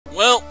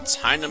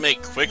Time to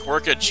make quick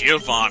work of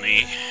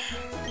Giovanni.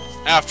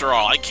 After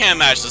all, I can't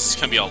imagine this is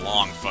gonna be a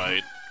long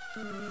fight.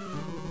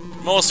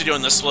 Mostly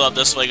doing this split up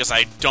this way because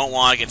I don't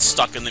want to get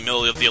stuck in the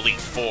middle of the Elite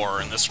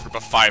Four in this group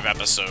of 5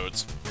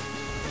 episodes.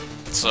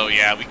 So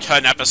yeah, we cut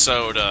an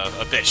episode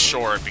a bit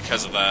short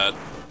because of that.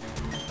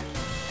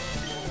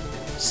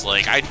 It's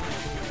like, I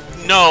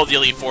know the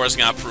Elite Four is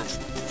gonna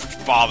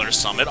prove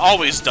bothersome. It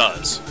always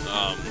does.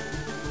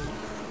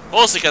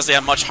 Mostly because they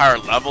have much higher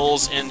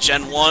levels in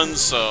Gen 1,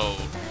 so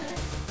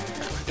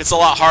it's a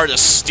lot harder to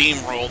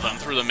steamroll them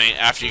through the main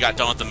after you got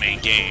done with the main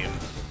game.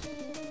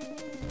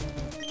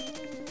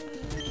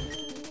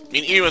 I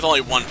mean, even with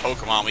only one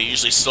Pokemon, we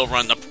usually still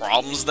run into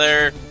problems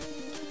there.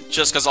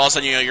 Just because all of a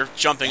sudden, you know, you're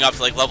jumping up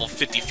to like level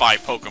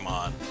 55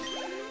 Pokemon.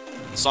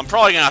 So I'm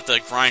probably gonna have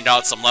to grind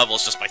out some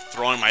levels just by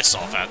throwing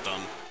myself at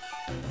them.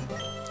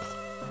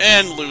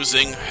 And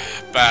losing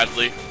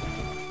badly.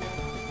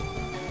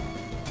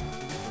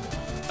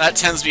 That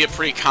tends to be a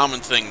pretty common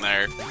thing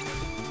there.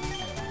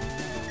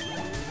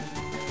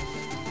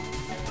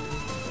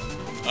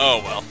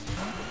 Oh well.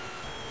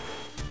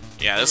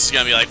 Yeah, this is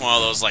gonna be like one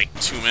of those like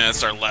 2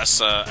 minutes or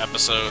less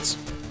episodes.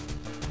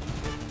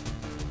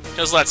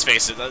 Because let's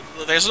face it,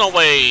 there's no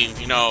way,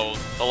 you know,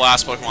 the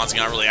last Pokemon's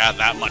gonna really add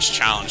that much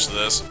challenge to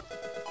this.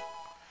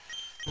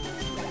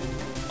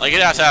 Like,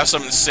 you'd have to have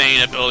some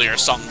insane ability or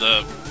something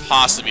to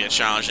possibly be a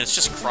challenge, and it's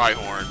just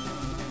Cryhorn.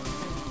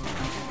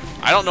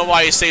 I don't know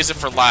why he saves it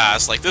for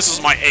last. Like, this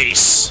is my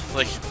ace.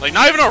 Like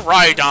not even a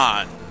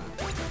Rhydon.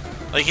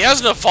 Like, he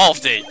hasn't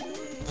evolved it.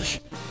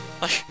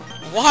 Like,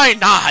 why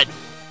not?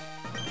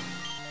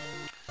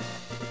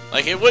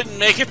 Like, it wouldn't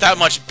make it that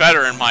much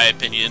better, in my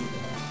opinion.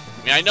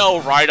 I mean, I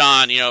know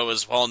Rhydon, you know,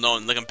 is well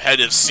known in the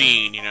competitive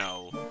scene, you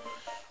know,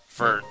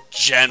 for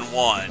Gen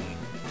 1.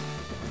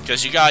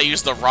 Because you gotta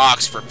use the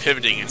rocks for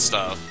pivoting and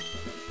stuff.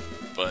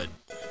 But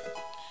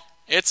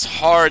it's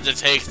hard to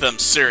take them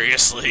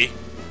seriously,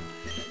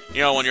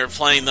 you know, when you're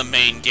playing the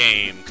main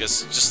game.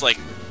 Because just, like,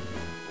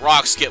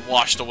 rocks get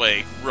washed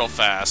away real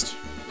fast.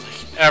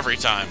 Like, every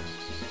time.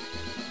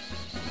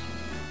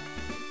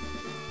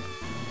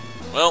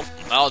 Well,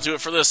 that'll do it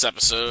for this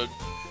episode.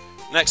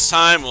 Next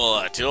time,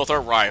 we'll deal with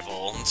our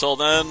rival. Until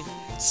then,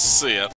 see ya.